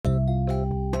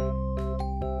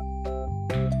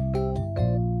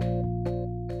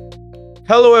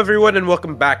Hello, everyone, and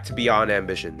welcome back to Beyond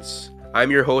Ambitions.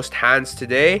 I'm your host, Hans,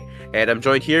 today, and I'm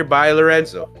joined here by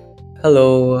Lorenzo.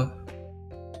 Hello.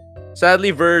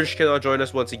 Sadly, Verge cannot join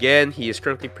us once again. He is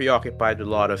currently preoccupied with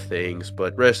a lot of things,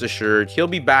 but rest assured, he'll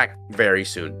be back very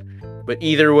soon. But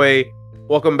either way,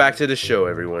 welcome back to the show,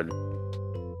 everyone.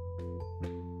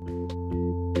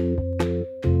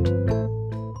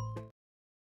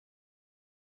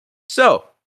 So,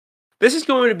 this is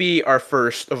going to be our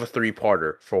first of a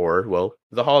three-parter for, well,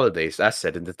 the holidays, as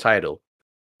said in the title.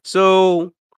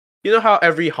 So, you know how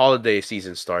every holiday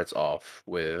season starts off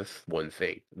with one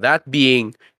thing, that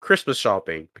being Christmas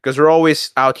shopping, because we're always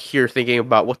out here thinking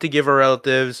about what to give our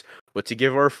relatives, what to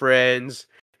give our friends,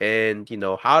 and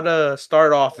how to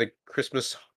start off the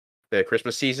Christmas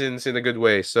seasons in a good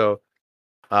way. So,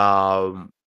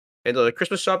 um, the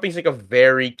Christmas shopping is like a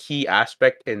very key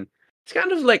aspect, and it's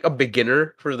kind of like a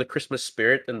beginner for the Christmas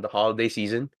spirit and the holiday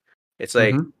season. It's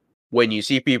like Mm-hmm. when you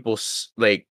see people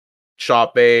like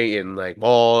shopping in like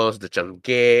malls, the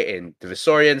Changge and the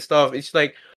Visoria and stuff. It's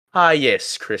like,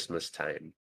 yes, Christmas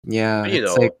time. Yeah, But,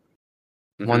 it's like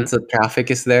mhm. once the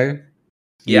traffic is there,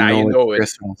 you Yeah, you know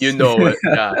it's know it. You Christmas. know it.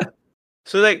 Yeah.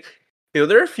 So like,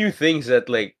 there are a few things that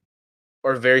like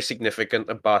are very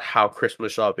significant about how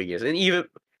Christmas shopping is. And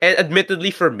admittedly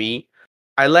for me,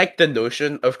 I like the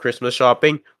notion of Christmas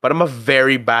shopping, but I'm a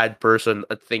very bad person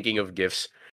at thinking of gifts.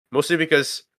 Mostly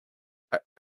because I,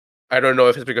 I don't know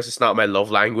if it's because it's not my love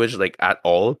language like at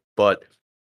all, but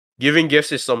giving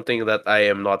gifts is something that I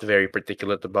am not very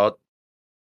particular about.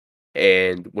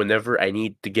 And whenever I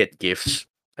need to get gifts,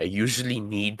 I usually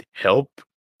need help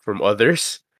from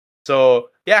others. So,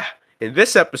 yeah, in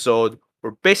this episode,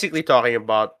 we're basically talking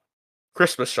about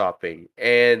Christmas shopping.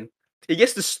 And I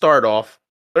guess to start off,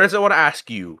 Lorenzo, I want to ask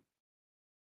you,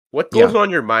 what goes Yeah. on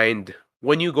your mind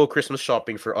when you go Christmas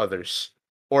shopping for others?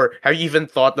 Or have you even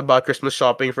thought about Christmas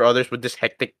shopping for others with this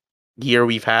hectic year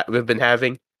we've been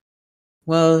having?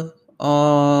 Well,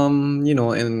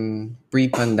 in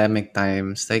pre-pandemic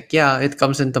times, like yeah, it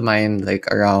comes into mind like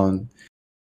around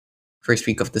first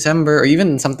week of December or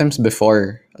even sometimes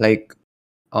before, like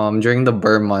during the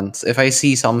Burr months. If I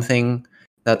see something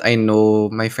that I know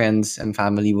my friends and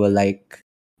family will like,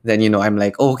 then I'm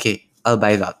like, oh, okay, I'll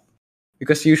buy that.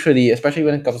 Because usually, especially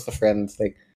when it comes to friends,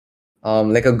 like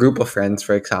a group of friends,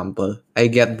 for example, I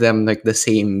get them like the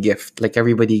same gift. Like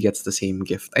everybody gets the same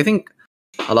gift. I think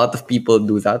a lot of people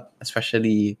do that,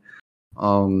 especially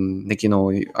like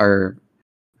our.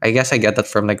 I guess I get that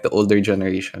from like the older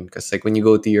generation because like when you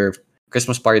go to your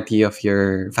Christmas party of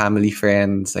your family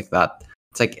friends like that,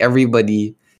 it's like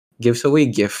everybody gives away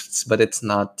gifts, but it's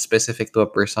not specific to a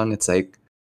person. It's like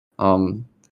um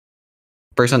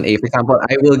person A, for example,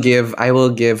 I will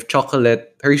give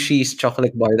chocolate Hershey's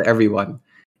chocolate bar to everyone.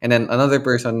 And then another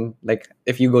person, like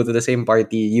if you go to the same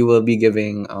party, you will be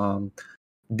giving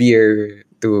beer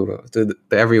to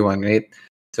everyone, right?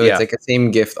 So it's Yeah, like a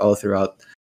same gift all throughout.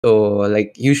 So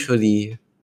like usually,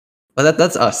 well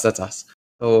that's us, that's us.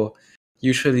 So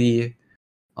usually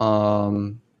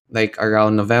like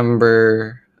around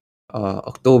November,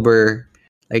 October,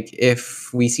 like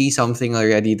if we see something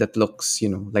already that looks,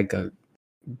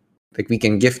 like we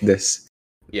can gift this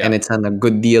yeah. and it's on a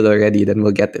good deal already, then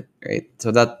we'll get it, right?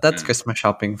 So that's Mm. Christmas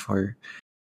shopping for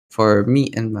me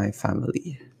and my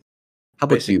family. How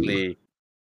about you?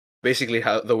 Basically,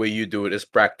 how the way you do it is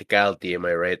practicality. Am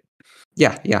I right?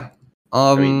 Yeah, yeah.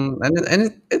 I mean,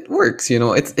 And it works,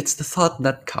 it's the thought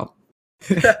that counts.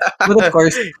 but of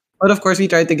course but of course we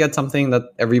try to get something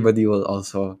that everybody will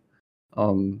also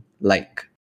like,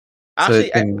 so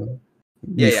it actually, can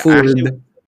yeah, be yeah. Actually, food.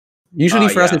 Usually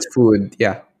for us yeah, it's food.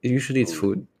 Yeah, usually it's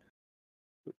food.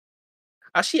 food.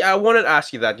 Actually, I wanted to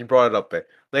ask you that you brought it up.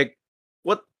 Like,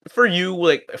 what for you?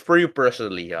 Like for you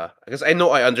personally, yeah. Because I know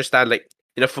I understand. Like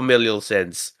in a familial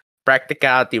sense,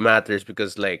 practicality matters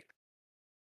because like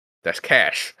that's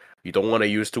cash. You don't want to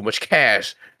use too much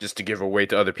cash just to give away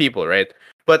to other people, right?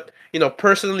 But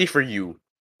personally for you,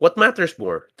 what matters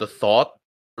more, the thought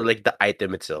or like the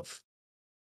item itself?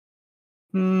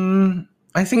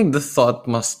 I think the thought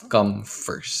must come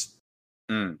first.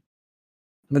 Mm.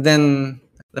 But then,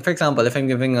 for example, if I'm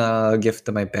giving a gift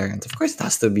to my parents, of course it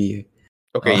has to be,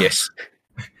 Okay. uh, Yes.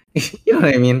 you know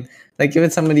what I mean? Like if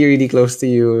it's somebody really close to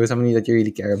you, somebody that you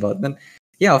really care about, then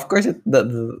yeah, of course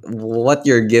what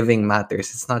you're giving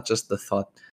matters. It's not just the thought.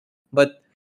 But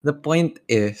the point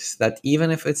is that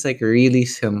even if it's like really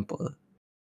simple,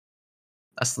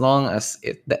 as long as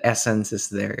the essence is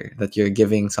there, that you're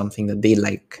giving something that they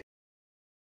like,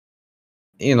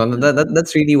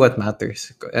 that's really what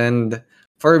matters. And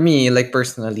for me, like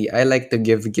personally, I like to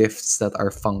give gifts that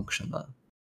are functional.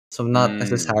 So not Mm.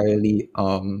 necessarily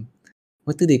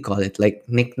what do they call it? Like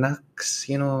knickknacks,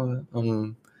 like it's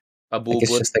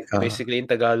Abubot, just like a basically in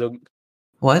Tagalog.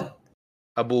 what?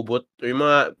 Abubot. Or yung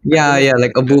mga, I Yeah, don't know. yeah,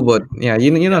 like a bubot. Yeah, you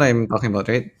know Yeah. what I'm talking about,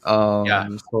 right? Yeah.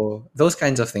 So those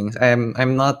kinds of things.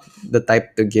 I'm not the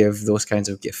type to give those kinds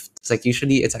of gifts. Like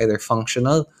usually it's either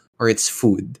functional or it's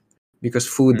food, because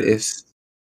food Mm. is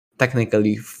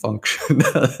technically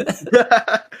functional.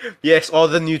 Yes, all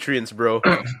the nutrients, bro.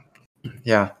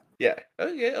 Yeah. Yeah.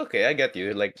 Okay, okay, I get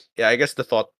you. Like, yeah, I guess the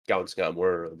thought counts nga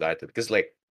more of that. Because, like,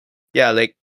 yeah,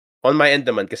 like, on my end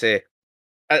naman, kasi,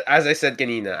 as I said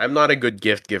kanina, I'm not a good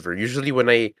gift giver. Usually when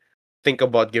I think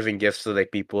about giving gifts to, like,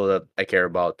 people that I care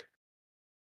about,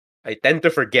 I tend to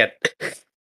forget.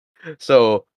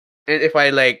 So, and if I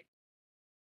like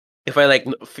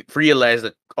realize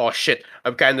that, oh shit,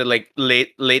 I'm kind of like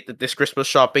late at this Christmas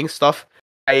shopping stuff,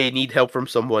 I need help from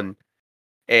someone,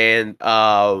 and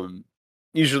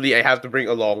usually I have to bring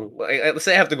along. Let's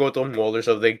say I have to go to a mall or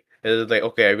something, and it's like,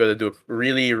 okay, I'm gonna do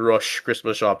really rush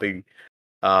Christmas shopping.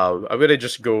 I'm gonna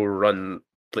just go run.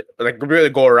 Like I'm gonna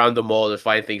go around the mall and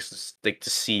find things to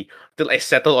see till I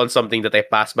settle on something that I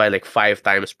passed by like 5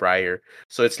 times prior.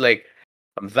 So it's like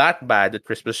I'm that bad at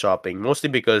Christmas shopping, mostly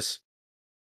because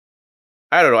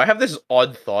I don't know. I have this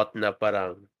odd thought na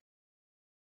parang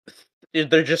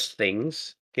they're just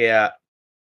things. Kaya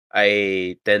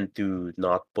I tend to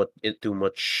not put it too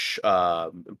much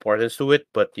importance to it.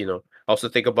 But I also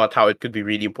think about how it could be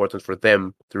really important for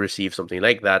them to receive something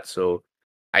like that. So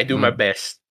I do my Mm.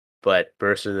 best. But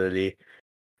personally,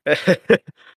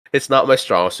 it's not my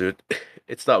strong suit.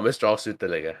 It's not my strong suit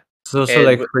talaga. So And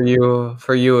like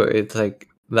for you, it's like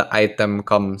the item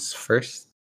comes first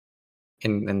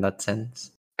in that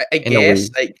sense, I in a guess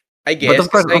way. I But guess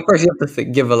because of course, you have to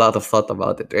give a lot of thought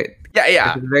about it, right? yeah, Because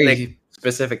yeah, it's like very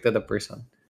specific to the person.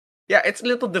 yeah, it's a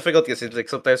little difficult because it's like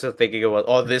sometimes I'm thinking about,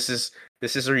 oh, this is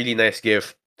a really nice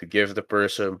gift to give the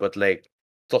person, but like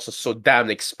it's also so damn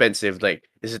expensive. Like,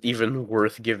 is it even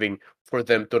worth giving for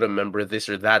them to remember this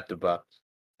or that, diba?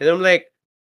 And I'm like,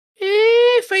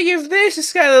 if I give this,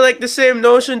 it's kind of like the same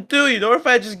notion too, If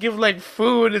I just give like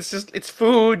food, it's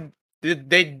food.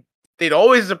 They'd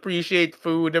always appreciate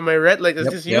food. Am I right? Like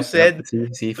that's just you Yep. said. Just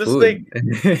like Seafood.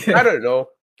 I don't know.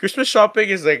 Christmas shopping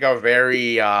is like a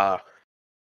very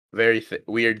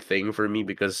weird thing for me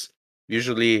because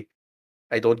usually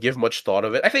I don't give much thought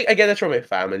of it. I think I get it from my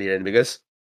family and because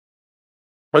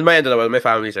on my end, on my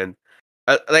family's end,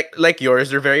 like yours,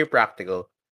 they're very practical.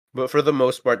 But for the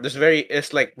most part, it's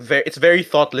very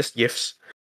thoughtless gifts.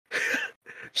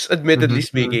 Just admittedly Mhm.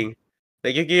 speaking,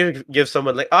 like you give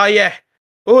someone like, oh yeah,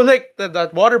 oh like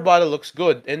that water bottle looks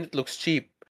good and it looks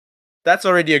cheap. That's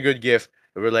already a good gift.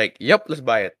 And we're like, yep, let's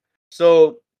buy it.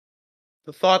 So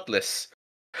thoughtless.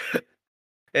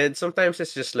 And sometimes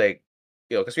it's just like,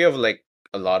 because we have like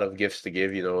a lot of gifts to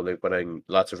give, like when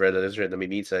lots of relatives are in the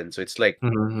minsan. So it's like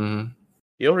Mhm.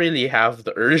 you don't really have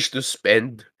the urge to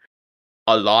spend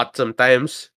a lot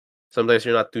sometimes. Sometimes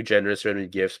you're not too generous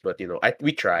with gifts, but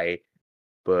we try.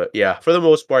 But yeah, for the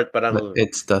most part, But parang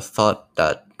it's the thought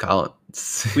that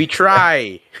counts. we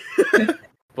try. that's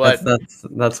But that's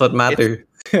that's what it's matters.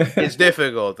 it's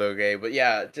difficult, okay? But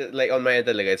yeah, like on my end,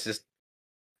 like it's just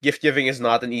gift giving is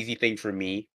not an easy thing for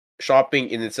me. Shopping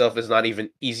in itself is not even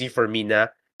easy for me na.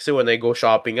 So when I go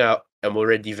shopping out, I'm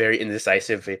already very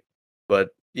indecisive. But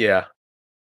yeah,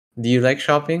 Do you like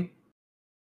shopping?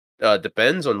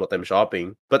 depends on what I'm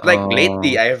shopping. But like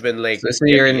lately, Oh, I have been like so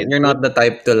getting you're into it. not the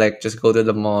type to like just go to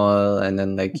the mall and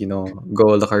then like go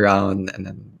look around and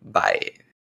then buy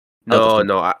out of No, the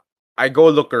no, I go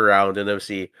look around and I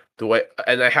see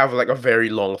and I have like a very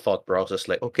long thought process.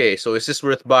 Like, okay, so is this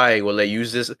worth buying? Will I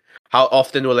use this? How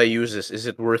often will I use this? Is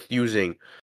it worth using,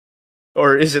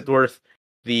 or is it worth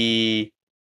the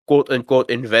quote unquote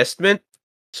investment?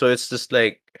 So it's just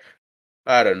like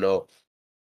I don't know.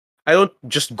 I don't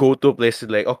just go to a place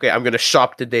and like, okay, I'm gonna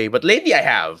shop today. But lately I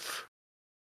have.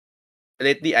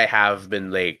 Lately I have been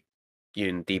like,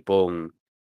 yun tipong,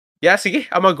 yeah, sige,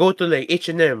 I'm gonna go to like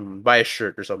H&M, buy a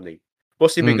shirt or something.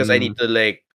 Mostly because I need mm to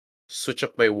like switch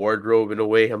up my wardrobe in a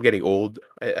way. I'm getting old.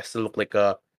 I still look like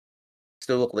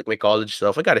my college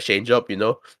self. I gotta change up.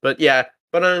 But yeah,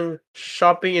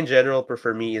 shopping in general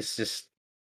for me is just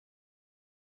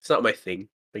it's not my thing,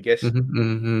 I guess.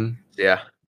 mhm. Yeah.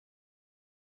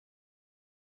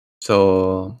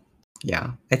 So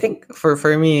yeah, I think for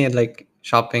me like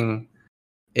shopping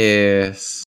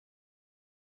is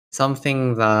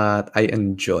something that I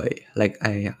enjoy. Like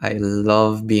I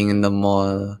love being in the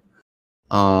mall.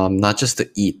 Not just to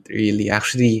eat, really.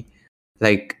 Actually,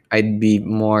 like I'd be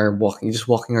more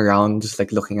walking around, just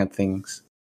like looking at things.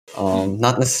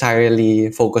 Not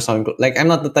necessarily focus on like I'm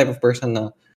not the type of person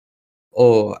na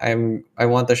I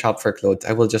want to shop for clothes.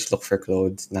 I will just look for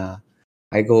clothes. Nah,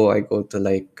 I go to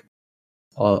like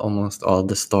almost all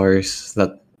the stores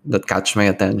that catch my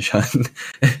attention,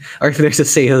 or if there's a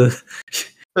sale.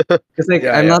 Because like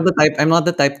Yeah, yeah. I'm not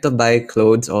the type to buy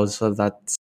clothes also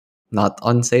that's not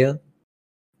on sale.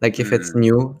 Like if it's Mm.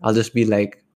 new, I'll just be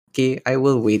like, okay, I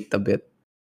will wait a bit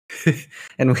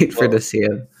and wait for the Well,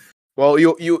 sale. well,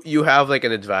 you have like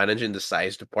an advantage in the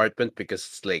size department because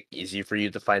it's like easy for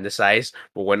you to find the size.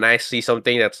 But when I see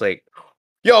something that's like,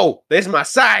 "Yo, this is my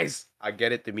size," I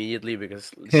get it immediately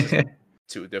because it's just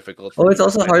too difficult for Oh, me it's to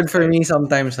also find the hard for size. me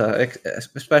sometimes,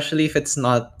 especially if it's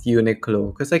not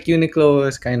Uniqlo, because like Uniqlo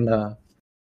is kind of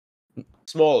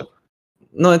Small.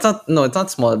 no, it's not. No, it's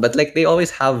not small, but like they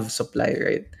always have supply,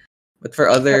 right? But for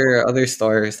other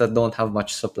stores that don't have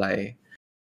much supply,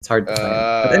 it's hard to find.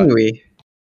 But Uh, anyway,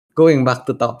 going back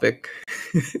to topic,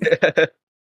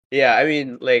 yeah. I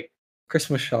mean, like,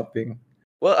 Christmas shopping.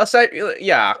 well, aside,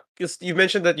 yeah, because you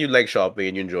mentioned that you like shopping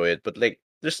and you enjoy it, but like,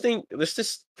 there's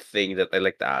this thing that I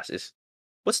like to ask is,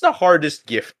 what's the hardest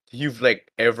gift you've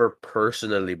like ever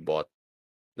personally bought?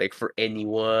 Like for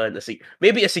anyone,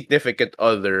 maybe a significant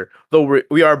other. Though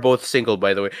we are both single,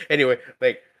 by the way. Anyway,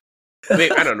 like,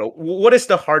 I don't know. What is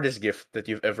the hardest gift that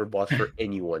you've ever bought for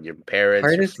anyone? Your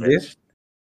parents, your Hardest gift? friends?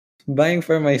 Buying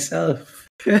for myself.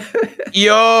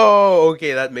 Yo,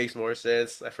 okay, that makes more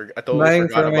sense. I totally Buying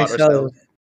forgot for about myself. ourselves.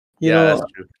 You Yeah, know,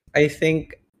 that's true. I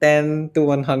think 10 to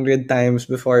 100 times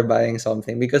before buying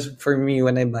something. Because for me,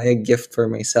 when I buy a gift for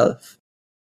myself,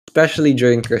 especially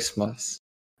during Christmas,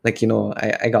 like,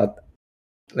 I got,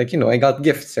 like, I got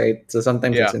gifts, right? So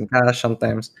sometimes it's Yeah. in cash,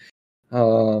 sometimes,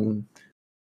 um,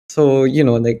 so,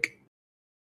 like,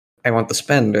 I want to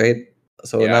spend, right?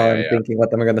 So Yeah, now yeah, I'm yeah. thinking,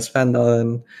 what am I gonna spend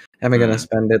on? Am I gonna Mm.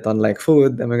 spend it on like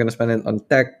food? Am I gonna spend it on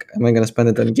tech? Am I gonna spend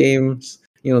it on games?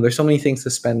 There's so many things to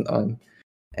spend on,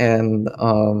 and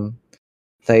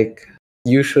like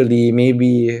usually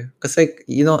maybe because like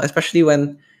especially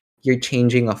when you're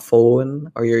changing a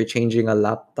phone or you're changing a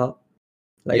laptop,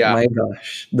 like Yeah, my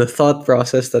gosh, the thought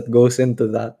process that goes into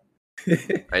that,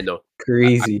 I know. I,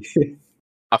 crazy.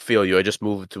 I feel you. I just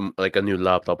moved to like a new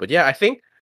laptop, but yeah, I think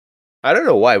I don't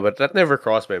know why, but that never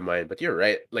crossed my mind. But you're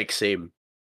right. Like same.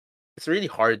 It's really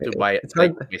hard to buy It's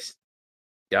like hard, this.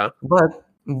 Yeah.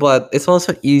 but it's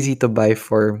also easy to buy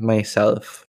for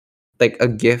myself, like a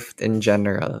gift in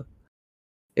general.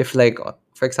 If like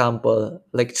for example,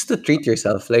 like just to treat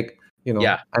yourself, like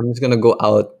Yeah. I'm just gonna go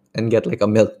out and get like a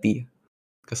milk tea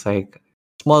because like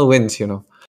small wins,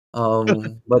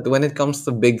 but when it comes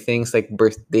to big things like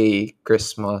birthday,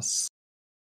 Christmas,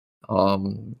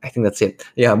 I think that's it.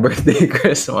 Yeah, birthday,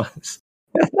 Christmas.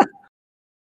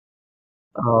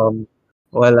 um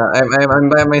well, I'm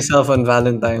by myself on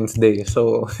Valentine's Day,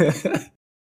 so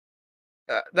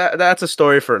That's a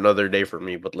story for another day for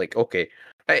me. But like, okay,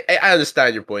 I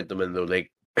understand your point, naman though.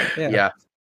 Like, yeah. yeah,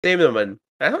 same naman.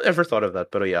 I don't ever thought of that,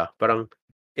 but yeah, parang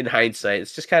in hindsight,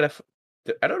 it's just kind of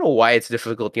I don't know why it's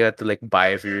difficult. You have to like buy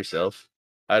it for yourself.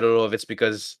 I don't know if it's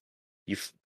because you.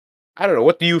 I don't know.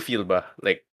 What do you feel, ba?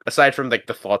 Like aside from like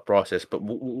the thought process, but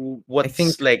I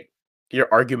think what's like your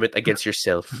argument against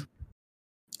yourself?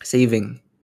 saving,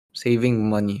 saving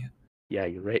money. Yeah,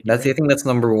 you're right. You're That's I right. think that's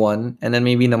number one, and then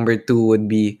maybe number two would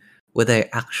be, would I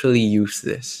actually use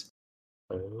this?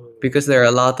 Oh. Because there are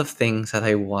a lot of things that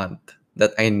I want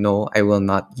that I know I will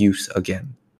not use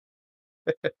again,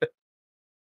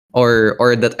 or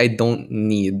that I don't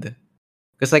need.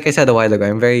 Because like I said a while ago,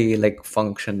 I'm very like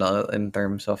functional in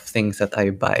terms of things that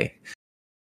I buy,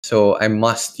 so I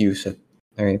must use it,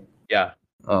 right? Yeah,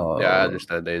 yeah. I Uh,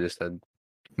 understand. I understand.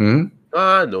 hmm?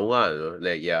 No, no.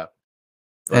 Like, yeah.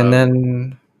 And Um. then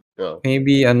No.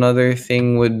 maybe another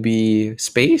thing would be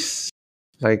space.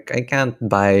 Like I can't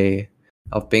buy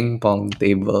a ping pong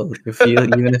table. You feel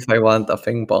even if I want a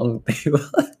ping pong table,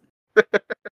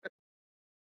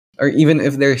 or even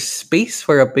if there's space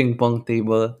for a ping pong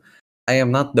table, I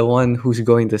am not the one who's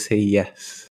going to say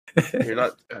yes. You're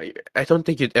not. I don't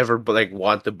think you'd ever like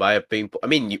want to buy a ping pong. I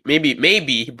mean,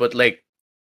 maybe, but like,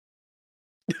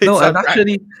 No, it's I've not right.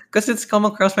 actually, because it's come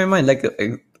across my mind. Like,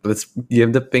 let's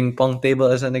give the ping pong table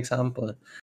as an example.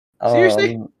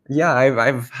 Seriously? Yeah,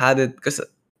 I've had it because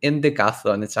in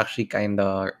Decathlon it's actually kind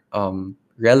of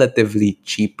relatively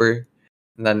cheaper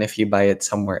than if you buy it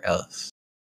somewhere else.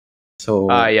 So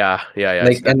Yeah, yeah, yeah.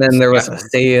 like, and then It's there was a Decathlon.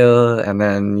 sale, and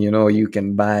then you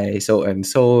can buy so and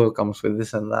so, it comes with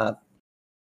this and that.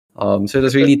 So it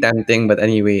was really tempting, but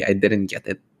anyway, I didn't get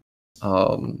it.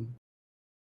 Um,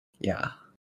 yeah.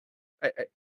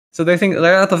 So I think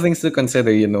there are a lot of things to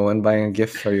consider, when buying a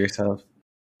gift for yourself.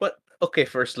 But okay,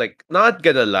 first, like, not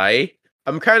gonna lie,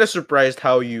 I'm kind of surprised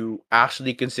how you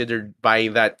actually considered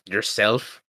buying that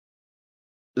yourself.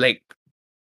 Like,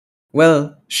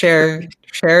 Well, shared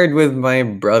with my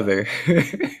brother.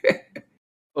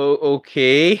 oh,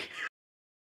 okay,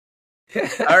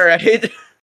 all right.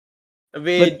 I But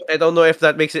mean, I don't know if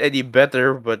that makes it any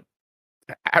better, but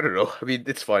I don't know. I mean,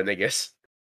 it's fun, I guess.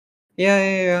 yeah,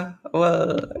 yeah, yeah.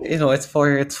 Well, it's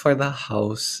for the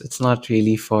house. It's not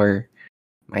really for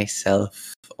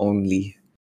myself only.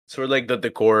 Sort of like the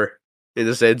decor, in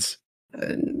a sense.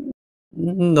 Uh,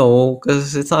 no,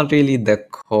 because it's not really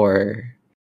decor.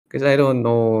 Because I don't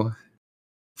know.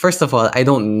 First of all, I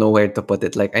don't know where to put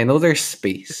it. Like I know there's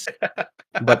space,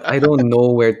 but I don't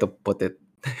know where to put it.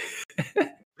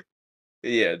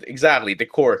 Yeah, exactly,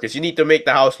 decor, because you need to make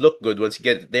the house look good once you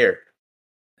get it there.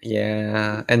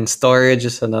 Yeah, and storage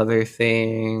is another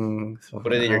thing. So,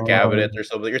 Put it in your cabinet or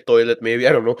something, your toilet, maybe.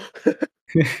 I don't know.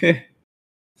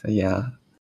 so yeah.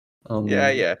 Yeah, Um,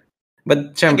 yeah, but I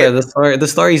syempre, get the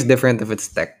story is different if it's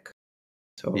tech.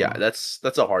 yeah, So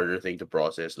that's a harder thing to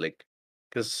process, like,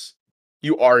 because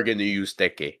you are gonna use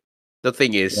Teke. The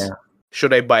thing is, yeah,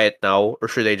 should I buy it now or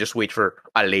should I just wait for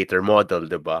a later model,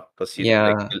 diba? Because you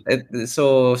like, yeah.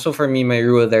 So for me, my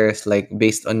rule there is like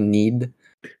based on need.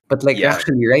 But like yeah,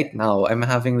 actually, right now, I'm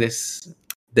having this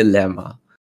dilemma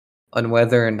on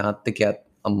whether or not to get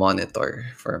a monitor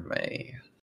for my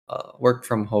work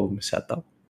from home setup.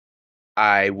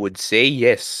 I would say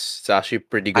yes. It's actually a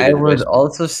pretty good I would investment.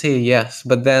 also say yes,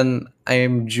 but then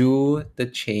I'm due to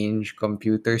change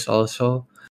computers also.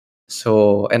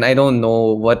 So, and I don't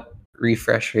know what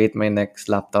refresh rate my next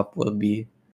laptop will be.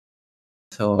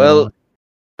 Well, So,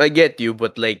 I get you,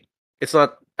 but like, it's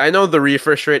not. I know the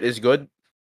refresh rate is good,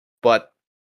 but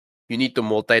you need to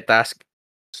multitask.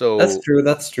 that's So true.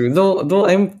 That's true. Though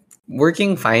I'm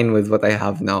working fine with what I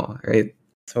have now, right?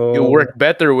 you So, work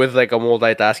better with like a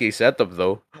multitasking setup,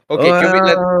 though. Okay, can we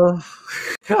well,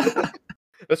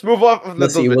 let's move off a we'll little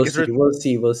see. bit We'll because see. we're We'll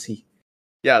see. We'll see.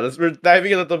 yeah, we're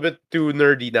diving a little bit too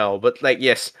nerdy now. But like,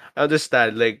 yes, I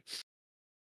understand. Like,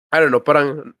 I don't know.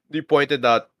 Parang you pointed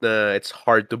out it's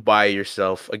hard to buy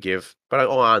yourself a gift. Parang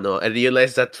oh ano, I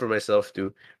realized that for myself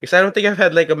too. Because I don't think I've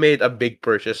had like made a big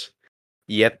purchase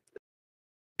yet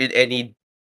in any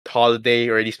holiday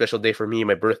or any special day for me,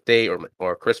 my birthday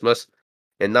or Christmas.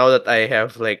 And now that I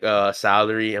have like a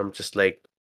salary, I'm just like,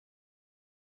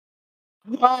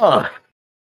 ah,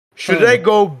 should I Hmm.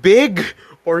 go big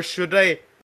or should I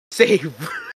save?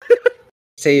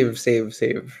 Save, save,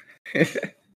 save.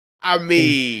 I In-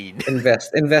 mean,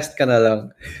 invest ka na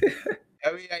lang.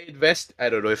 I mean, I invest. I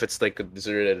don't know if it's like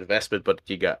considered an investment, but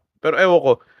you got. Pero ewan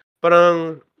ko,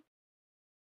 parang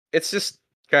it's just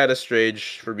kind of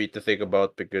strange for me to think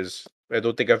about because I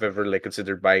don't think I've ever like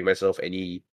considered buying myself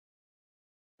any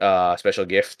special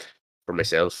gift for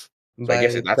myself. So I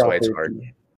guess Buy that's why it's hard.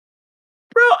 property.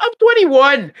 Bro, I'm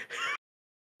 21.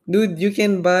 Dude, you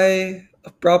can buy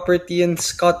a property in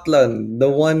Scotland. The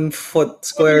 1 foot, I'm gonna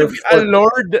square be a foot.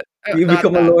 lord. You Not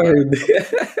become a that. lord.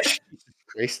 Jesus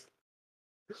Christ.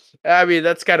 I mean,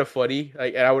 that's kind of funny.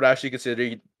 Like, and I would actually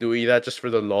consider doing that just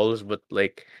for the lulls, but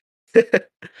like,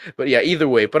 but yeah, either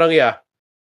way. But yeah,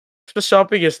 Christmas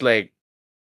shopping is like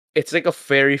it's like a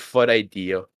very fun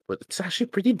idea, but it's actually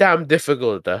pretty damn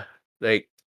difficult. Like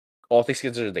all things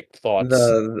considered, like thoughts,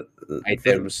 the, the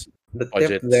items, the tip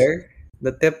budgets. there,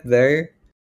 the tip there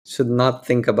should not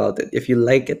think about it. If you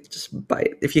like it, just buy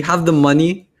it. If you have the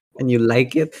money and you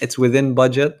like it, it's within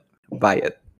budget, buy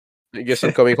it. I guess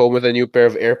I'm coming home with a new pair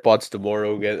of AirPods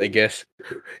tomorrow again. I guess.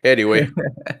 Anyway,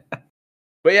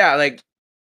 but yeah, like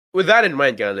with that in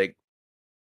mind, kind of like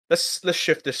let's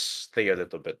shift this thing a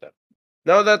little bit. Then.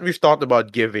 Now that we've talked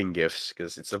about giving gifts,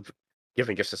 because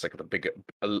giving gifts is like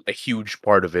a huge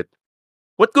part of it.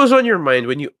 What goes on your mind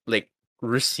when you like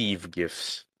receive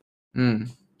gifts? Mm.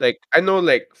 Like I know,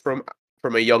 like from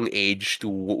a young age to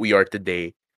what we are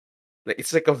today, like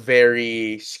it's like a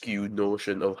very skewed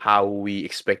notion of how we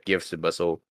expect gifts to be.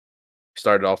 So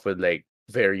started off with like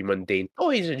very mundane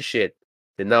toys and shit.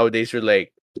 And nowadays we're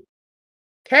like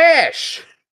cash.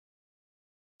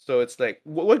 So it's like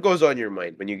what goes on your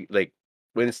mind when you like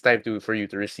when it's time to for you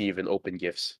to receive and open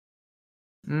gifts?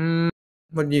 Mm.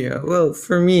 But yeah, well,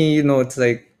 for me, it's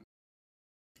like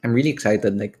I'm really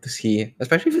excited, like to see,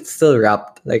 especially if it's still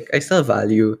wrapped. Like I still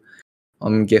value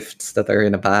gifts that are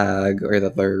in a bag or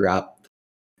that are wrapped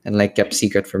and like kept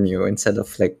secret from you instead of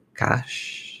like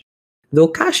cash. Though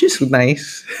cash is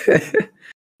nice,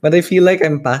 but I feel like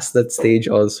I'm past that stage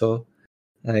also.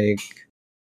 Like,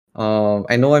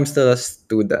 I know I'm still a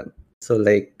student, so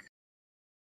like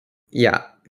yeah,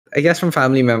 I guess from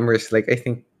family members, like I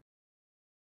think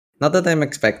not that I'm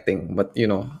expecting, but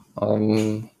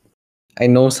I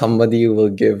know somebody will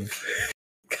give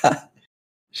cash.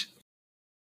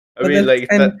 I But mean, then it's like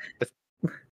kind that's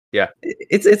yeah,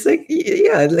 it's like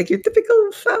yeah, like your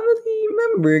typical family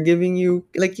member giving you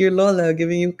like your lola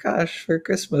giving you cash for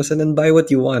Christmas and then buy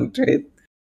what you want, right?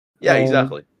 yeah, Um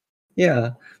exactly.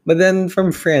 yeah. But then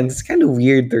from friends, it's kind of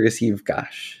weird to receive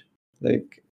cash.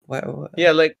 Like what?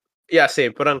 Yeah, like yeah,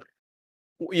 same. Parang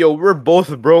yo, we're both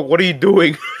broke. What are you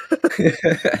doing?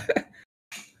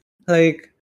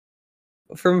 Like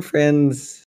from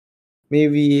friends,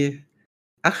 maybe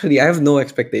actually I have no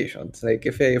expectations. Like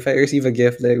if I receive a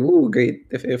gift, like ooh great.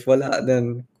 If wala,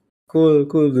 then cool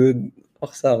dude.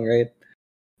 Awesome, right?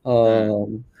 Mm,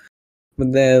 Um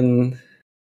but then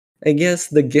I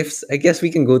guess we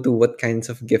can go to what kinds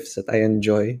of gifts that I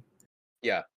enjoy.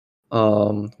 yeah.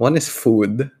 One is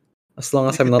food, as long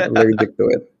as I'm not allergic to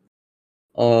it.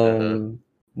 Uh-huh.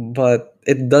 But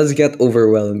it does get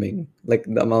overwhelming, like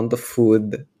the amount of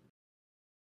food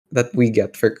that we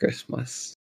get for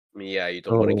Christmas. Yeah, you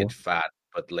don't want to get So fat,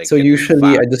 but like so getting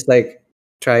usually fat. I just like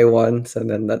try once and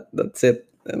then that's it.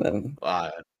 Uh,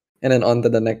 And then on to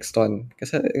the next one.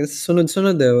 Kasi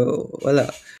sunod-sunod wala.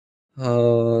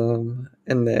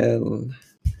 And then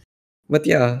but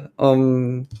yeah,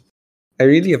 I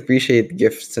really appreciate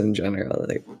gifts in general.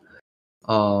 Like,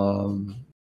 um,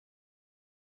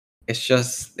 it's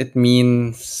just it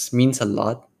means a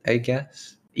lot, I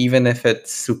guess. Even if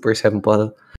it's super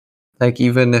simple, like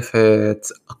even if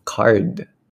it's a card,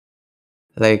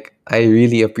 like I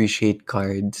really appreciate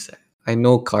cards. I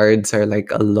know cards are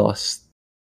like a lost,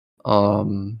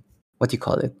 what do you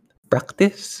call it?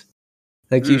 Practice.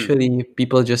 Like mm, usually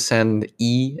people just send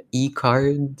e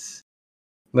cards,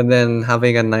 but then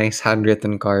having a nice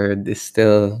handwritten card is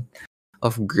still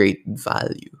of great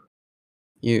value.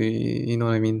 You know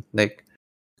what I mean? Like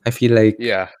I feel like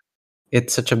yeah.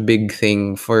 it's such a big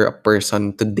thing for a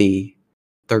person today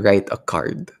to write a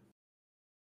card,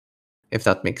 if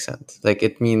that makes sense. Like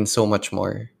it means so much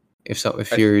more if I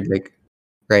th- you're like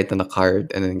write on a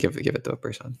card and then give it to a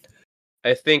person.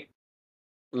 I think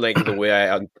like the way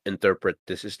I interpret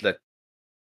this is that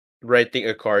writing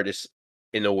a card is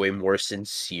in a way more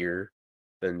sincere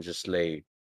than just like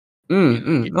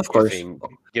Of course.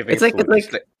 giving It's like food.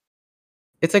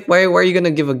 Cause like why are you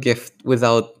gonna give a gift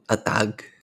without a tag?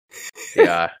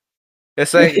 yeah,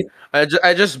 it's like Like,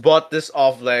 I just bought this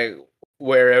off like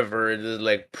wherever it is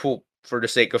like poop for the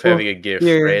sake of oh, having a gift,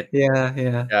 here, right? yeah.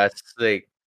 Yeah, it's like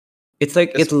It's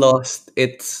like it it's lost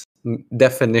its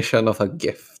definition of a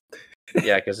gift.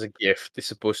 yeah, because a gift is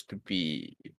supposed to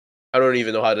be. I don't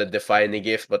even know how to define a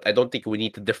gift, but I don't think we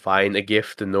need to define a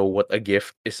gift to know what a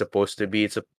gift is supposed to be.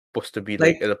 It's supposed to be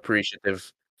like Like an appreciative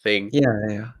thing.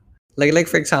 yeah. Like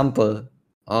for example,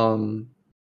 um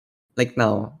like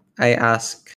now I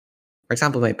ask for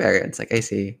example my parents, like I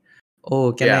say,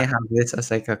 "Oh, can I Yeah. have this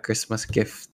as like a Christmas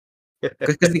gift?"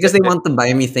 Because they want to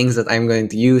buy me things that I'm going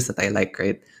to use that I like,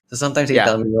 right? So sometimes they Yeah.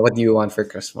 tell me, "What do you want for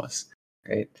Christmas?"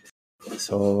 Right?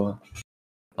 So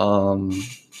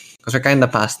because we're kind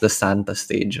of past the Santa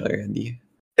stage already.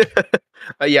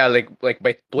 Yeah, like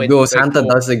by Though 20 like Santa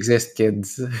does exist,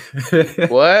 kids.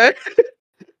 what?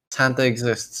 Santa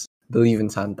exists. Believe in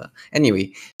Santa.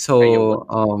 Anyway, Ayun.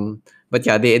 so but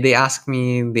yeah, they ask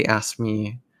me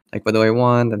like what do I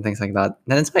want and things like that.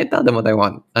 And then so I tell them what I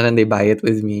want, and then they buy it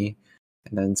with me,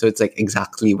 and then so it's like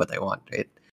exactly what I want, right?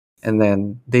 And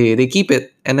then they keep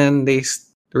it, and then they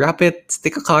wrap it,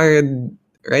 stick a card,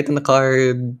 write on the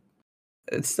card.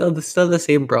 It's still the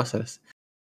same process.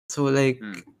 So like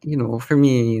Mm. for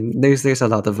me, there's a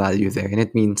lot of value there, and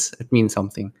it means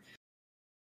something.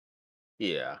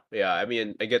 Yeah. Yeah. I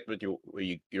mean, I get what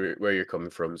where you're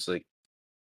coming from. It's like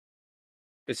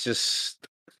it's just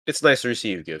it's nice to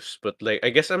receive gifts, but like I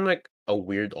guess I'm like a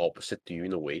weird opposite to you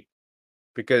in a way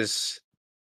because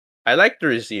I like to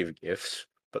receive gifts,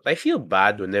 but I feel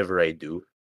bad whenever I do.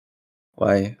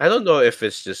 Why? I don't know if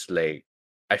it's just like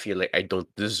I feel like I don't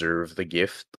deserve the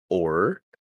gift or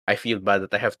I feel bad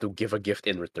that I have to give a gift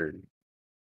in return.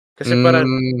 Kasi parang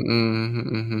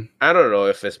Mhm. I don't know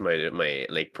if it's my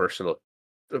like personal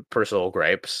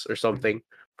gripes or something,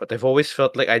 but I've always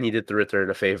felt like I needed to return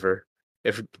a favor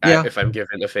Yeah, if I'm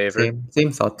given a favor.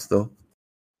 same thoughts though.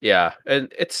 Yeah,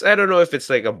 and it's I don't know if it's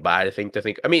like a bad thing to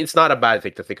think. I mean, it's not a bad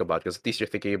thing to think about because at least you're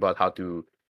thinking about how to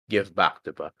give back,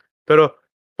 diba? Pero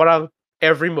parang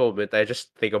every moment I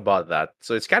just think about that,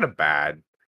 so it's kind of bad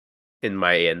in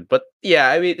my end. But yeah,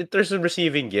 I mean, in terms of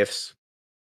receiving gifts,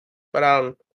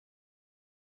 parang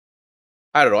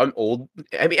I don't know. I'm old.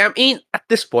 I mean, at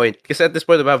this point, because at this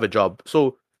point I have a job,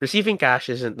 so receiving cash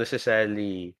isn't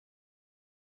necessarily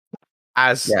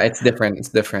as Yeah, it's different. It's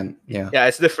different. Yeah. yeah,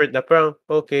 it's different na parang,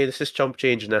 okay, this is chump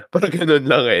change na. Parang ganun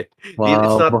lang eh. It's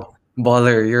Wow, not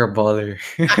baller. You're a baller.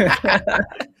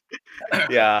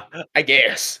 yeah, I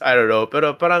guess. I don't know.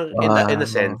 Pero parang Wow.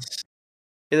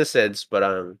 in a sense,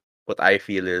 parang what I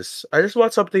feel is I just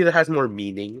want something that has more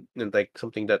meaning and like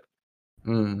something that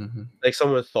Mhm. like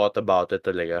someone thought about it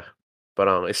talaga.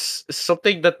 Parang it's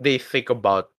something that they think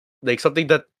about, like something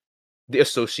that they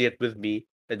associate with me,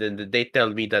 and then they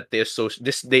tell me that they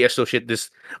associate this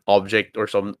object or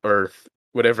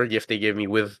whatever gift they give me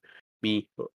with me.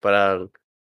 Parang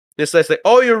this is like,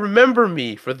 oh, you remember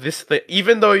me for this thing,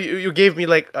 even though you gave me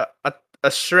like a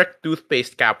Shrek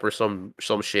toothpaste cap or some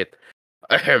shit.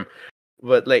 Ahem.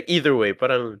 But like either way,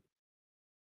 parang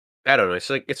I don't know. It's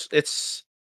like it's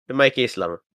in my case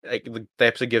lang. Like the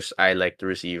types of gifts I like to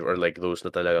receive are like those na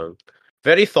talagang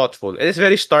very thoughtful. And it's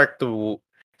very stark to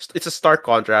it's a stark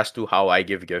contrast to how I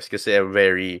give gifts because I'm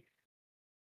very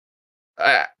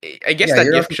I I guess Yeah, that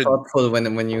you're gift also should thoughtful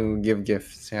when you give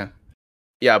gifts. Yeah.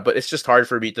 yeah, but it's just hard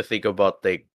for me to think about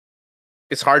like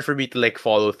it's hard for me to like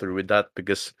follow through with that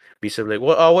because I'm like,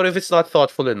 well, what if it's not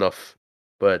thoughtful enough?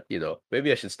 But you know,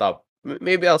 maybe I should stop.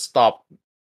 Maybe I'll stop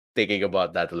thinking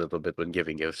about that a little bit when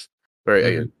giving gifts. But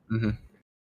Mhm. Mhm.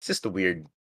 it's just a weird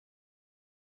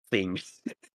thing.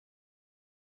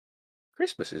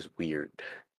 Christmas is weird.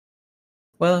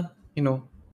 Well,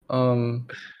 um,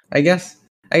 I guess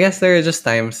there are just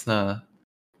times na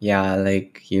yeah,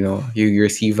 like you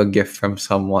receive a gift from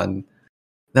someone.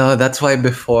 No, that's why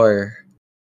before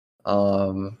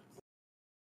um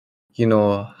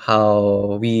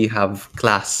how we have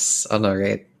class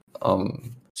right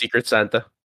um Secret Santa.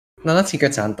 no, not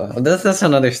Secret Santa. That's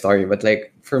another story. But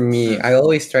like for me, I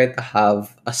always try to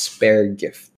have a spare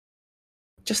gift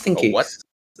just in Oh, what? case.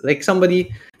 Like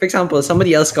somebody, for example,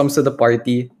 somebody else comes to the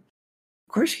party.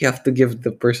 Of course, you have to give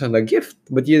the person a gift,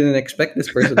 but you didn't expect this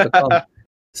person to come.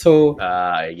 So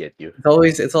I get you.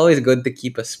 it's always good to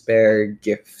keep a spare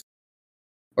gift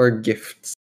or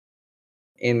gifts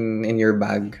in your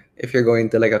bag if you're going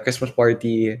to like a Christmas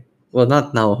party. Well,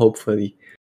 not now, hopefully.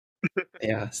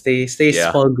 Yeah, stay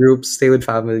Yeah. small groups, stay with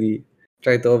family.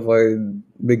 Try to avoid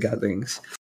big gatherings.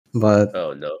 But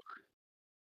Oh no.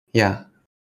 yeah,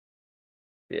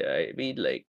 Yeah, I mean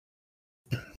like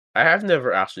I have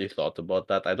never actually thought about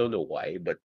that. I don't know why,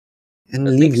 but and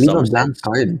that leave makes leave a some blank sense.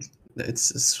 card.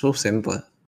 It's so simple.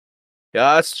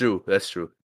 Yeah, that's true. That's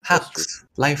true. That's true. Hacks,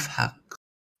 life hack,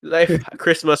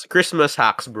 Christmas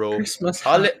hacks, bro. Christmas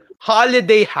hack.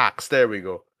 Holiday hacks. There we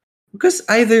go. Because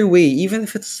either way, even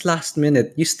if it's last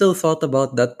minute, you still thought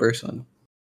about that person.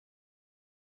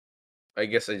 I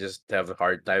guess I just have a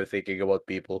hard time thinking about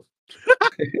people.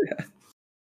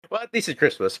 Well, at least at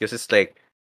Christmas, because it's like,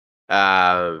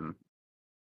 um,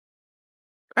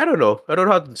 I don't know. I don't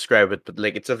know how to describe it, but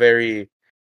like, it's a very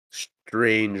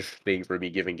strange thing for me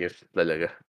giving gifts. Talaga.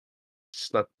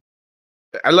 It's not.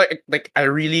 I I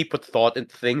really put thought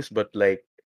into things, but like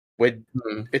when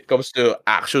Hmm. it comes to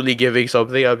actually giving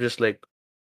something, I'm just like,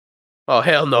 oh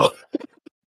hell no.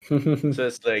 So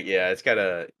it's like, yeah, it's kind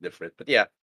of different, but yeah,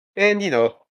 and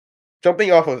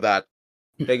jumping off of that,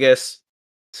 I guess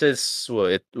since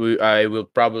well, I will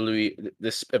probably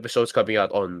this episode's coming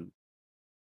out on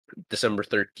December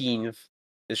 13th.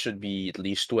 It should be at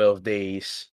least 12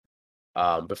 days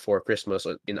before Christmas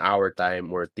in our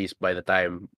time, or at least by the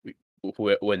time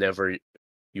whenever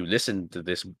you listen to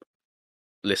this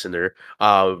listener,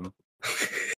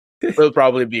 it'll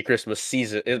probably be Christmas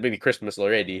season. It'll be Christmas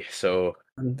already. So,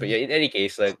 but yeah, in any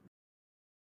case, like,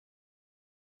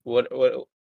 what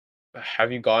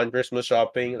have you gone Christmas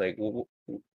shopping? Like,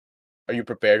 are you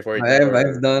prepared for it now I've or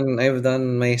I've done I've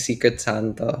done my Secret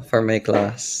Santa for my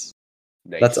class.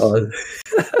 That's nice? all.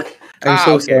 I'm Ah,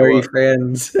 so okay. sorry, Well,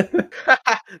 friends.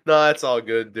 no, that's all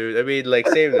good, dude. I mean, like,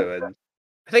 same naman.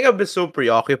 I think I've been so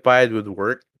preoccupied with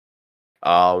work.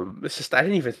 It's just I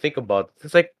didn't even think about it.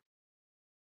 It's like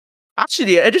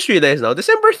actually, I just realized now,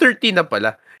 December 13 na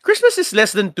pala. Christmas is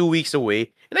less than 2 weeks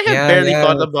away, and I have Yeah, barely yeah,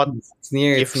 thought it's, about it's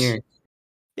near, it's gifts. near.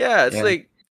 Yeah, it's Yeah. like,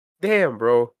 damn,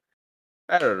 bro.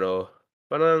 I don't know.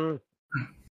 Parang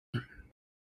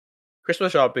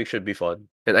Christmas shopping should be fun,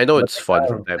 and I know But it's fun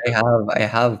from time I to time. have I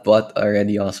have bought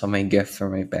already also my gift for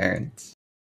my parents.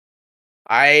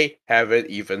 I haven't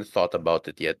even thought about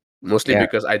it yet. Mostly Yeah,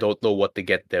 because I don't know what to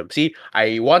get them. See,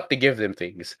 I want to give them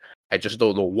things. I just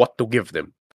don't know what to give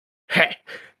them. Heh,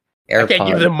 I can't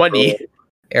give AirPods, them money,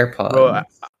 bro. bro. AirPods.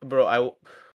 Bro,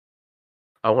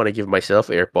 I want to give myself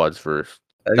AirPods first.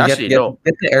 Get Actually, get no.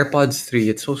 get the AirPods 3.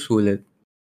 It's so solid.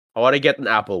 I want to get an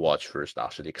Apple Watch first,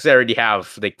 actually, because I already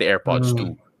have like the AirPods Mm.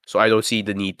 too. so I don't see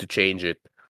the need to change it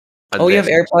Oh, you have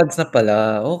unless AirPods na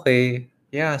pala. Okay.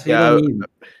 Yeah, so you don't yeah, need.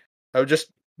 I would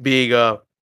just being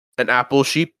an Apple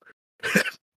sheep. If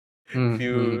Mm-hmm.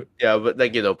 you yeah, but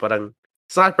like parang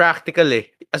it's not practical eh.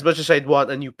 As much as I'd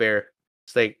want a new pair,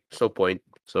 it's like there's no point.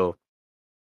 So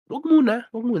wag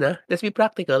muna. Let's be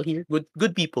practical here.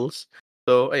 Good peoples.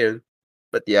 So ayun.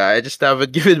 But yeah, I just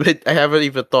haven't I haven't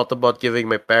even thought about giving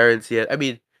my parents yet. I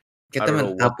mean, Get I them don't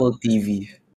know an what. Apple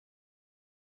TV.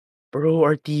 Bro,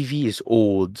 our TV is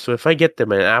old. So if I get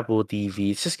them an Apple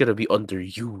TV, it's just gonna be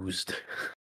underused.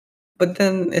 But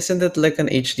then, isn't it like an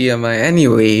HDMI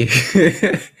anyway?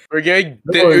 We're Going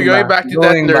going back, back to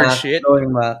that going nerd back, shit.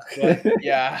 going back. But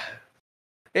yeah.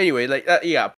 Anyway, like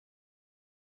yeah.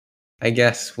 I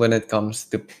guess when it comes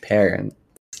to parents,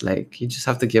 like you just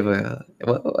have to give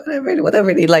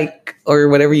whatever they like or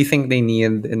whatever you think they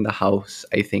need in the house.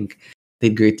 I think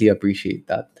they'd greatly appreciate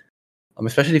that.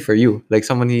 Especially for you, like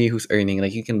somebody who's earning,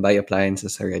 like you can buy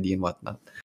appliances already and whatnot.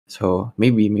 So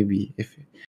maybe if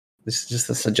this is just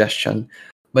a suggestion,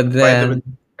 but Buy them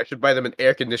then, I should buy them an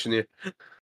air conditioner.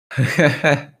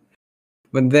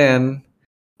 but then,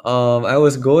 I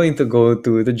was going to go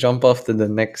to jump off to the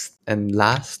next and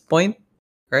last point,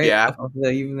 right, Yeah. of the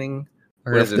evening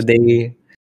or What is of the this? day.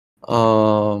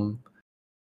 Um,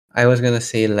 I was gonna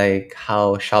say like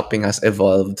how shopping has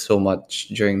evolved so much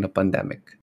during the pandemic.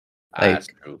 That's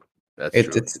Like true. That's it's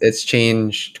true. it's it's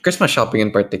changed Christmas shopping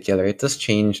in particular. It has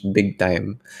changed big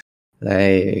time.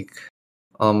 Like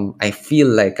I feel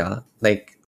like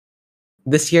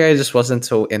this year I just wasn't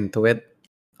so into it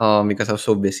because I was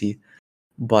so busy.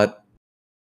 But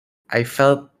I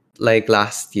felt like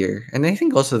last year and I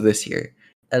think also this year,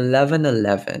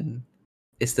 11/11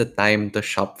 is the time to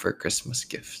shop for Christmas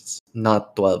gifts,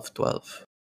 not 12/12.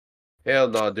 Hell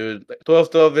no, dude. Like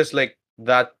 12/12 is like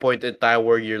that point in time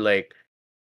where you're like,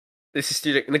 this is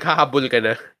still like, naghahabol ka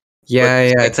na. But Yeah,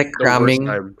 it's yeah, like it's like the worst cramming,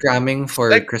 time. cramming It's for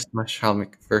like Christmas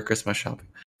shopping. For Christmas shopping,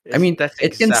 I mean, that's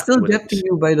it can exactly still what it get to is.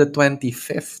 you by the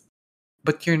 25th,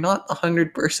 but you're not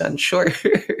 100% sure.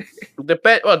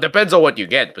 Depends on what you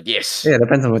get, but yes. Yeah,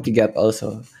 depends on what you get.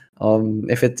 Also,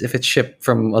 if it's shipped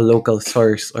from a local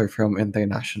source or from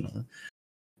international.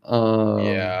 Um,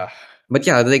 Yeah. but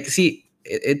yeah, like see,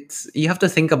 it's you have to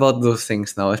think about those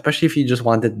things now, especially if you just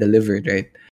want it delivered, right?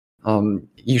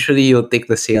 Usually you'll take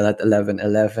the sale at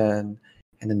 11/11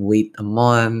 and then wait a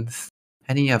month,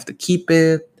 and then you have to keep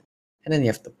it, and then you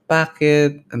have to pack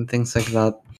it and things like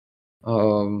that.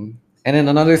 And then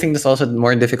another thing that's also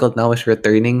more difficult now is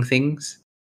returning things,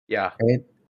 Yeah. right?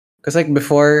 Because like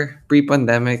before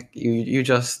pre-pandemic, you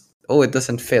just, oh, it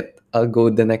doesn't fit. I'll go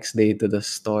the next day to the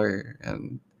store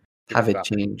and Give have it it back.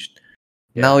 changed.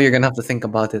 Yeah. Now you're gonna have to think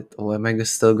about it. Oh, am I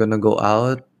just still gonna go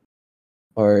out,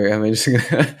 or am I just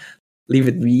gonna leave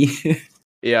it be?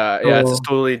 Yeah, it's So just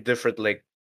totally different, like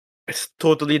it's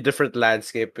totally different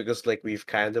landscape because like we've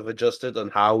kind of adjusted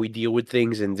on how we deal with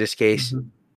things in this case.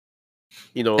 Mhm.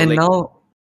 And Like now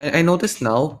I notice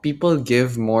now people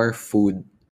give more food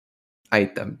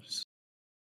items.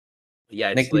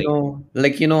 yeah, Like it's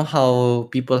like how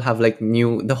people have like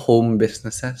the home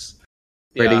businesses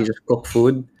where they yeah. just cook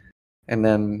food and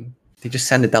then they just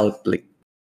send it out. Like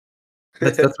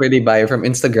that's where they buy from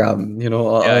Instagram.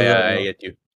 Yeah, I get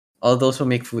you. All those who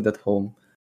make food at home.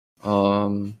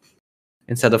 Um,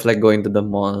 Instead of like going to the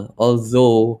mall.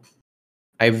 Although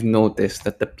I've noticed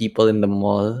that the people in the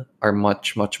mall are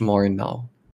much much more now.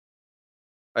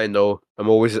 I know.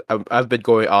 I've been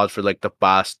going out for like the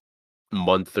past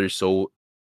month or so.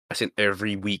 As in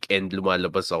every weekend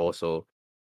lumalabas ako. So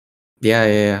Yeah,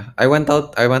 yeah, yeah. I went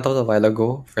out a while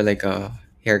ago for like a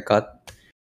haircut.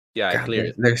 yeah, I God, clear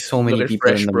it. there's so many Looking people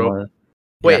fresh, in the bro. mall.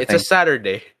 Yeah, Wait, it's a thanks.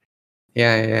 Saturday.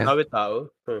 Yeah, yeah, yeah. Dami tao.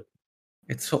 Huh.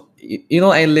 It's so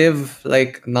I live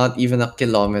like not even a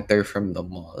kilometer from the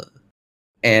mall,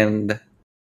 and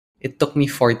it took me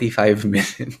 45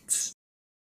 minutes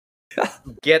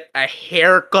Get a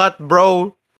haircut,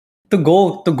 bro. to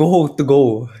go Oh,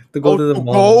 to the to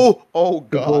mall go. Oh to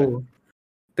god. go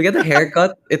to get a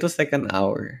haircut. It was like an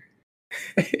hour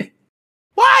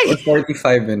Why? or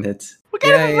 45 minutes. What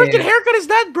kind Yeah, of a yeah, freaking yeah. haircut is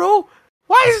that, bro?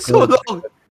 Why It's is it so good. long?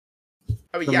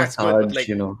 I mean, The yeah, it's good, but massage,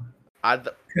 like, add,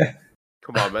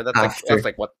 come on, man. That's after.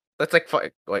 like what? That's like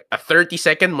a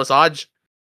 30-second massage.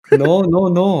 No, no,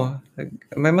 no. Like,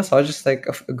 my massage is like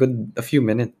a few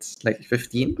minutes, like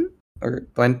 15 or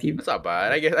 20. That's not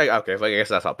bad. I guess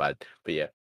that's not bad. But yeah.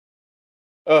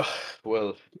 Oh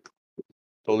well,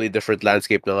 totally different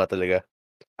landscape na nga talaga.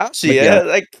 Actually, But yeah, yeah,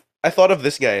 like I thought of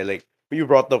this guy. Like when you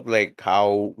brought up like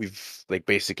how we've like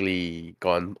basically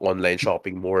gone online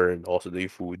shopping more and also do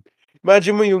food.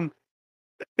 Imagine mo yung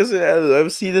Because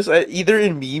I've seen this either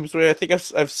in memes where I think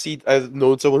I've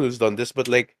known someone who's done this, but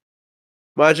like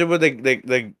imagine mo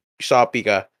like Shopee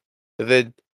ka, and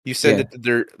then you send Yeah. it to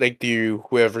their like to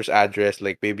whoever's address,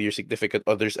 like maybe your significant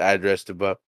other's address,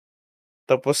 diba?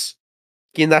 Tapos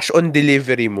kinash on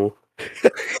delivery mo.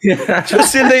 So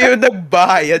sila yung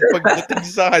nagbayad pagdating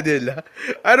sa kanila.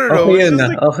 I don't Okay know, it's yun just ah.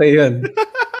 like Okay yun.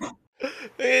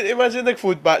 imagine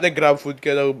nag-grab food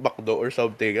ka ng McDo or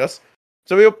something. Tapos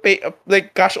sabi yung pay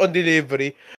like cash on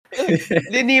delivery. Like,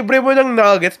 linibre mo ng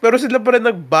nuggets pero sila pa rin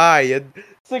nagbayad.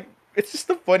 It's like it's just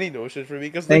a funny notion for me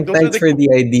because like those are Thanks the for the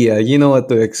idea. You know what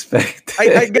to expect.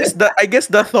 I guess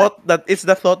the thought that it's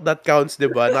the thought that counts,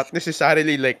 diba? Not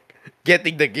necessarily like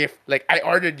getting the gift. Like I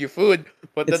ordered you food,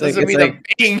 but that it's like doesn't it's mean I'm like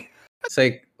paying. it's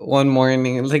like one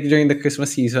morning, like during the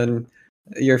Christmas season,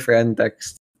 your friend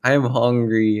texts, "I'm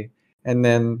hungry," and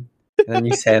then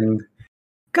you send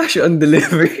cash on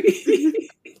delivery.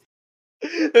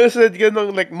 Send ka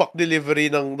ng like mock delivery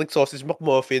ng sausage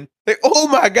McMuffin. Like, oh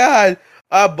my God!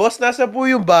 Boss, nasa po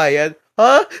yung bayad?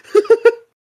 Huh?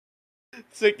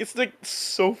 It's like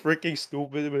so freaking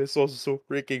stupid, but it's also so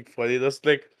freaking funny. That's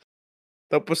like,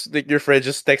 tapos like your friend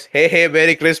just texts, hey,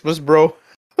 Merry Christmas, bro.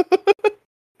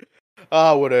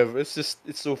 Whatever. It's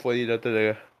so funny na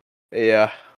talaga.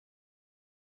 Yeah.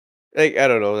 Like, I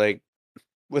don't know, like,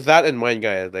 with that in mind,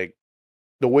 guys, like,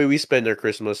 the way we spend our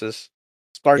Christmases,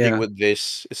 starting Yeah, with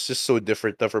this, it's just so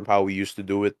different from how we used to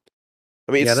do it.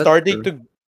 I mean, yeah, that's true.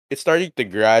 it's starting to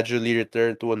gradually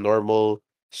return to a normal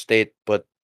state, but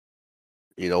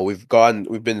we've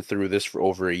been through this for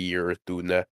over a year or two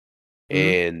now, Hmm.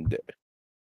 and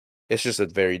it's just a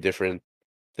very different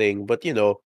thing. But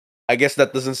I guess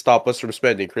that doesn't stop us from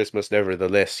spending Christmas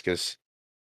nevertheless, because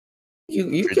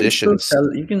traditions.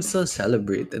 You can still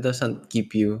celebrate. It doesn't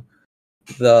keep you.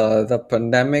 The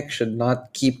pandemic should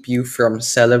not keep you from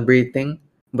celebrating,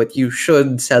 but you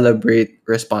should celebrate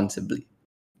responsibly.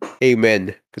 Amen.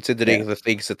 Yeah. Considering the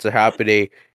things that are happening,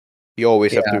 you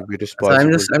always have Yeah. to be So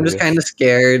responsible. I'm just kind of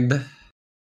scared,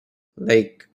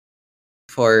 like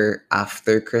for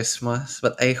after Christmas.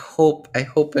 But I hope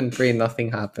and pray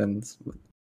nothing happens.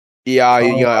 Yeah,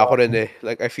 yun nga ako Oh. rin eh.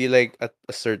 Like, I feel like at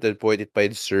a certain point it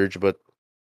might surge, but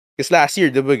because last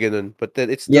year, di ba ganun? But then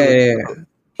Yeah, yeah,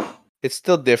 yeah. it's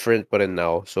still different pa rin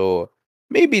now. So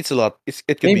maybe it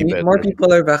could be Maybe more better. people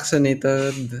are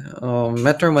vaccinated.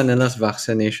 Metro Manila's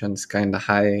vaccination's kind of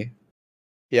high.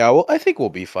 Yeah, well, I think we'll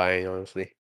be fine,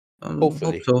 honestly. Hope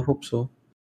Hopefully. so. Hope so.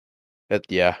 But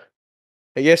yeah,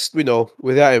 I guess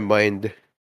with that in mind,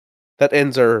 that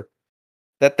ends our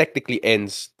that technically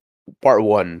ends part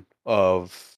one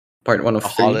of Part one of a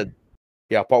three. holiday.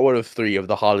 Yeah, part one of three of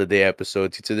the holiday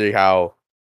episodes. Considering how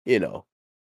you know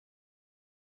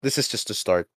this is just the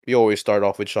start. We always start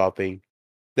off with shopping.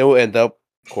 Then we'll end up,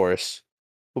 of course,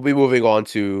 we'll be moving on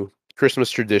to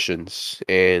Christmas traditions.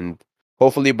 And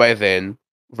hopefully by then,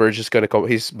 Verge is gonna come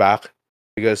he's back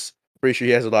because pretty sure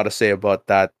he has a lot to say about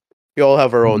that. We all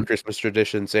have our own Mhm. Christmas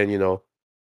traditions and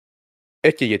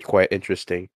it can get quite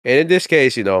interesting. And in this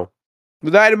case,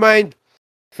 with that in mind,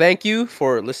 thank you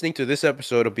for listening to this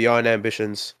episode of Beyond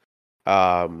Ambitions.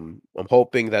 I'm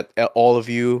hoping that all of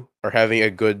you are having a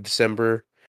good December.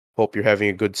 Hope you're having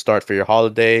a good start for your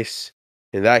holidays.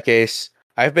 In that case,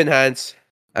 I've been Hans,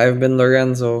 I've been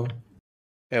Lorenzo.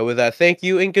 and with that, thank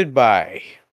you and goodbye.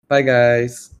 Bye,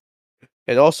 guys.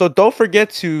 And also, don't forget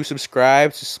to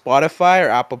subscribe to Spotify or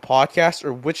Apple Podcasts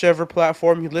or whichever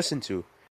platform you listen to.